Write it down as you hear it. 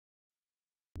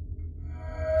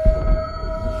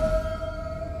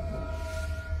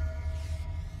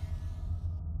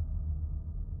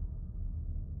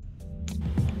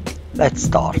Let's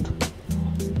start.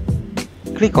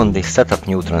 Click on the Setup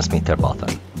New Transmitter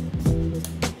button.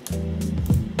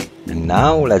 And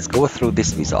now let's go through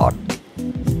this wizard.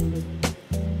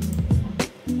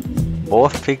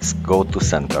 Both clicks go to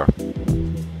center.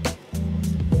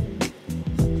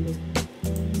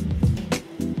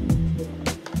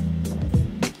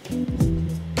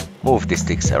 Move the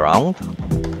sticks around.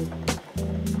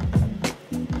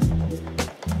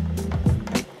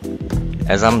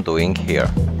 As I'm doing here.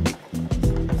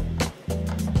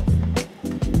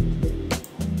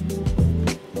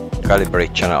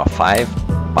 Calibrate channel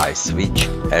 5 by switch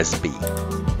SB.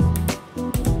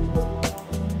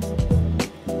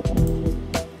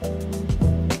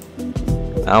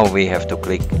 Now we have to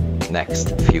click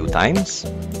next few times,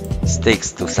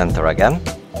 sticks to center again,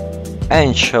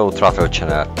 and show throttle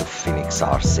channel to Phoenix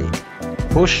RC.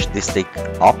 Push the stick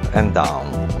up and down.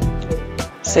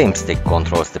 Same stick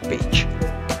controls the pitch.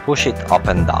 Push it up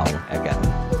and down again.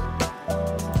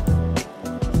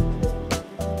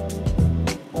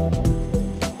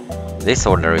 This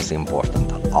order is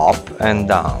important. Up and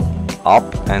down, up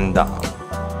and down.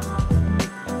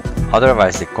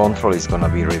 Otherwise the control is gonna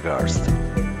be reversed.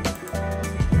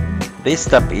 This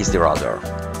step is the rudder.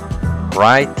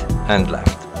 Right and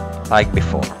left, like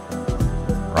before.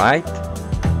 Right,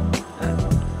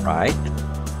 and right,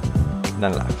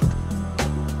 then left.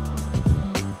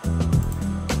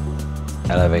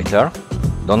 Elevator,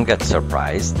 don't get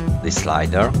surprised, the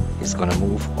slider is gonna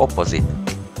move opposite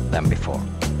than before.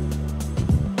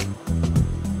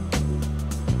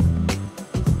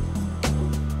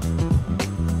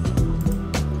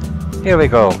 Here we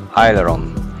go,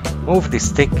 aileron. Move the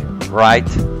stick right,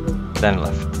 then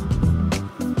left.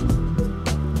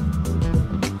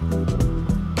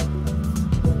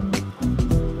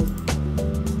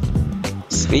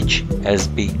 Switch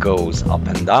SB goes up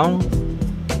and down.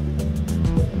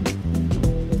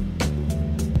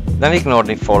 Then ignore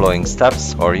the following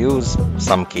steps or use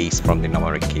some keys from the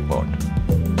numeric keyboard.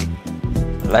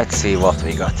 Let's see what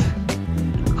we got.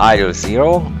 Idle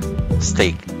 0,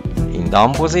 stick in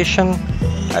down position,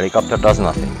 helicopter does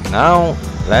nothing. Now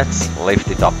let's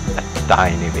lift it up a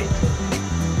tiny bit.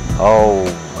 Oh,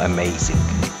 amazing,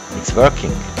 it's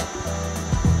working.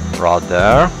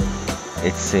 Rudder,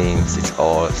 it seems it's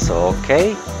also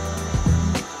okay.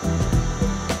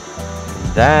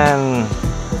 Then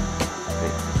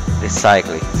the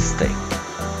cyclic stick.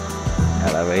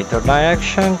 Elevator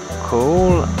direction,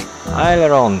 cool.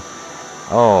 Aileron.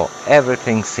 Oh,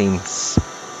 everything seems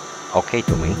okay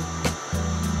to me.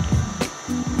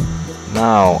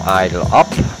 Now idle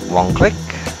up, one click.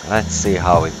 Let's see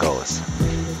how it goes.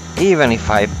 Even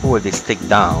if I pull the stick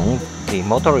down, the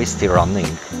motor is still running.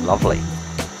 Lovely.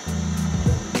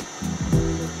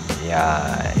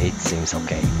 Yeah, it seems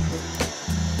okay.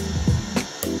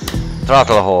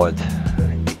 Throttle hold.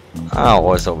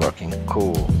 Also working,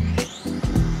 cool.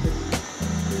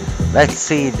 Let's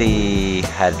see the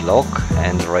headlock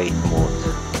and rate mode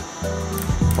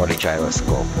for the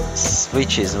gyroscope.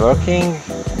 Switch is working.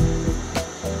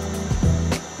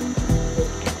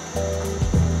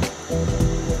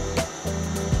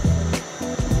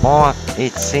 But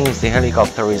it seems the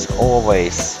helicopter is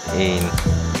always in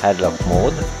headlock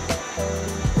mode.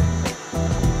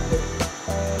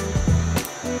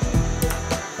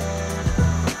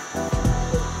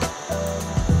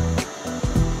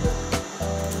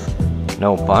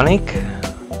 No panic,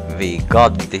 we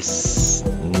got this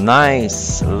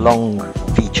nice long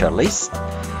feature list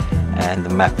and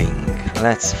mapping.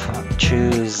 Let's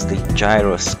choose the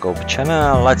gyroscope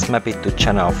channel. Let's map it to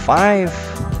channel 5.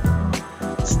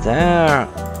 It's there.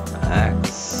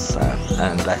 Accept,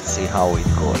 and let's see how it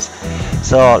goes.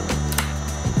 So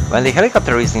when the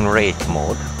helicopter is in rate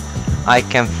mode, I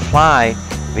can fly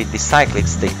with the cyclic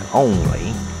stick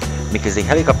only, because the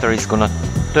helicopter is gonna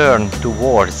turn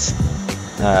towards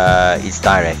its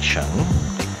direction.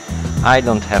 I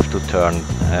don't have to turn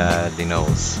the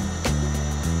nose.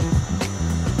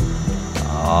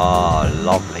 Oh,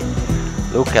 lovely.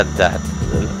 Look at that.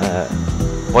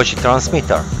 Watch the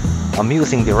transmitter. I'm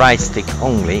using the right stick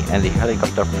only and the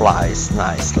helicopter flies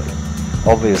nicely.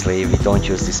 Obviously we don't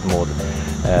use this mode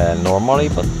normally,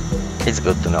 but it's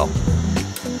good to know.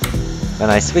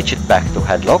 When I switch it back to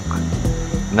headlock,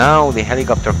 now the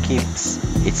helicopter keeps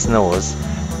its nose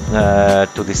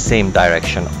to the same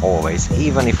direction always,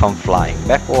 even if I'm flying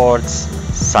backwards,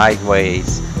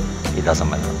 sideways, it doesn't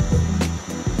matter.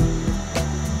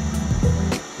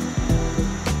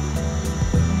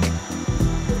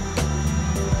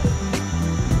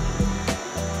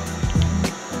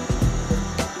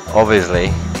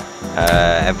 Obviously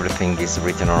Everything is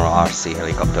written on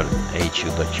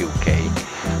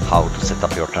rchelicopter.hu.uk, how to set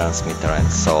up your transmitter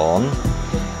and so on.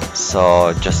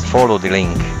 So just follow the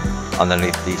link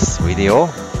underneath this video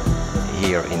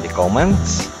here in the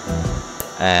comments,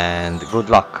 and good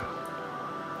luck.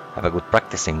 Have a good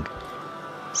practicing.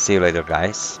 See you later,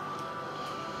 guys.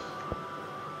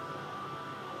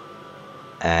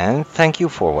 And thank you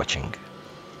for watching.